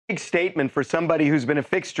big statement for somebody who's been a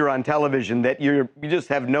fixture on television that you just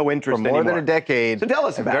have no interest for more anymore. than a decade. So tell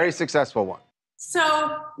us about a very it. successful one.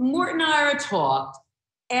 So Morton and I talked,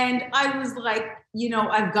 and I was like, you know,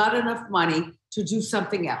 I've got enough money to do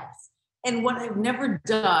something else. And what I've never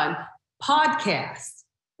done, podcasts,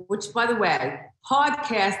 which, by the way,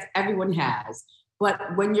 podcasts everyone has.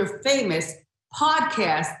 But when you're famous,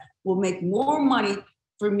 podcasts will make more money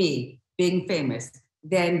for me being famous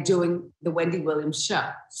than doing the Wendy Williams show.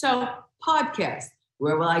 So podcast,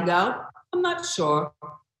 where will I go? I'm not sure.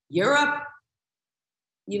 Europe,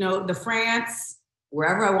 you know, the France,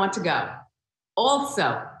 wherever I want to go.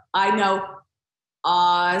 Also, I know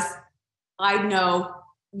Oz, I know,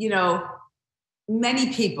 you know,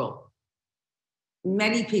 many people.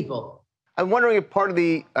 I'm wondering if part of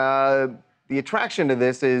the attraction to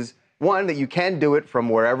this is, one, that you can do it from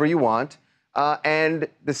wherever you want, and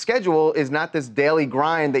the schedule is not this daily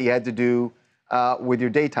grind that you had to do with your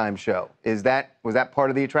daytime show. Was that part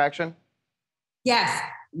of the attraction? Yes.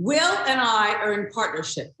 Will and I are in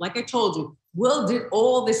partnership. Like I told you, Will did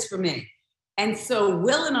all this for me. And so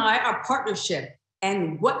Will and I are partnership.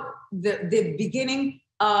 And what the beginning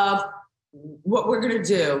of what we're going to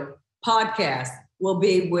do, podcast, will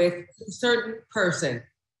be with a certain person.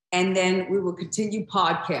 And then we will continue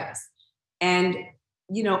podcast. And,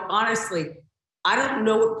 you know, honestly, I don't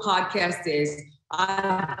know what podcast is.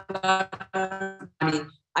 I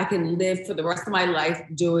can live for the rest of my life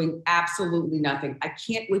doing absolutely nothing. I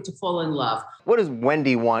can't wait to fall in love. What does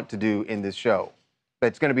Wendy want to do in this show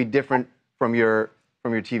that's going to be different from your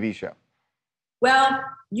TV show? Well,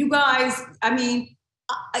 you guys, I mean,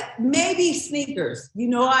 maybe sneakers. You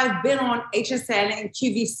know, I've been on HSN and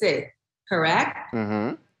QVC, correct?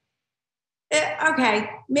 Mm-hmm. Okay,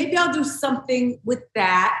 maybe I'll do something with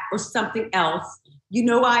that or something else. You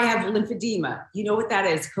know, I have lymphedema. You know what that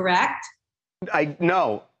is, correct? I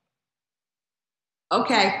know.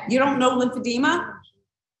 Okay, you don't know lymphedema?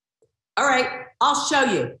 All right, I'll show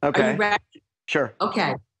you. Okay. Are you ready? Sure.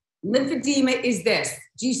 Okay, lymphedema is this.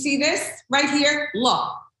 Do you see this right here?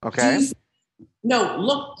 Look. Okay. No,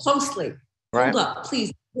 look closely. Right. Hold up,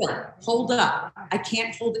 please. Hold up. I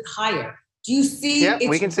can't hold it higher. Do you see? Yeah,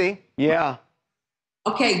 we can see. Yeah.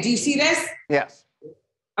 Okay, do you see this? Yes.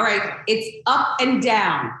 All right, it's up and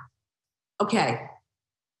down. Okay.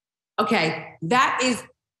 Okay, that is,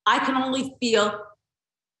 I can only feel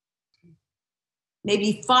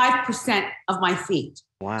maybe 5% of my feet.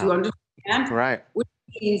 Wow. Do you understand? Right. Which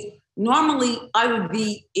means normally I would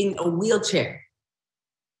be in a wheelchair.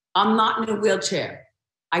 I'm not in a wheelchair.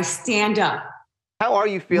 I stand up. How are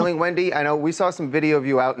you feeling, Wendy? I know we saw some video of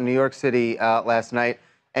you out in New York City last night,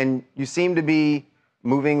 and you seem to be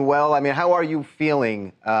moving well. I mean, how are you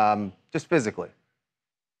feeling just physically?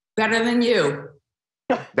 Better than you.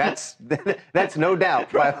 That's no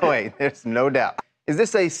doubt, by the way. There's no doubt. Is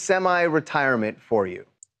this a semi-retirement for you?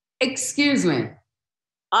 Excuse me.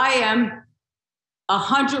 I am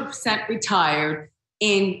 100% retired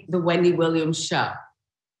in the Wendy Williams show.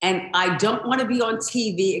 And I don't want to be on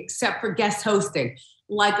TV except for guest hosting.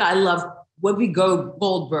 Like I love Whoopi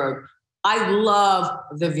Goldberg. I love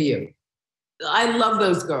The View. I love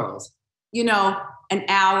those girls. You know, an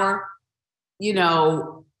hour, you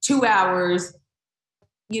know, 2 hours,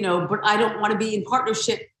 you know, but I don't want to be in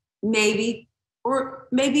partnership, maybe, or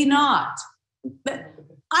maybe not. But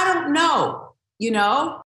I don't know, you know?